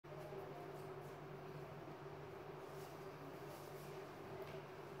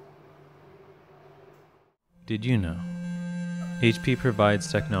Did you know? HP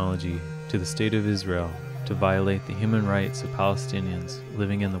provides technology to the State of Israel to violate the human rights of Palestinians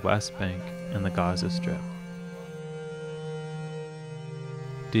living in the West Bank and the Gaza Strip.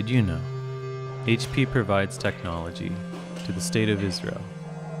 Did you know? HP provides technology to the State of Israel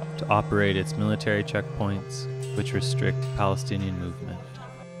to operate its military checkpoints which restrict Palestinian movement.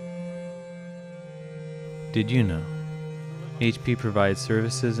 Did you know? HP provides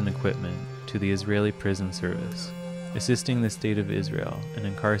services and equipment to the Israeli prison service, assisting the State of Israel in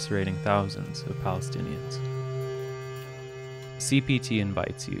incarcerating thousands of Palestinians. CPT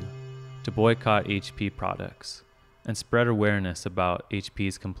invites you to boycott HP products and spread awareness about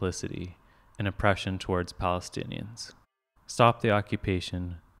HP's complicity in oppression towards Palestinians. Stop the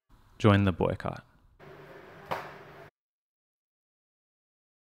occupation. Join the boycott.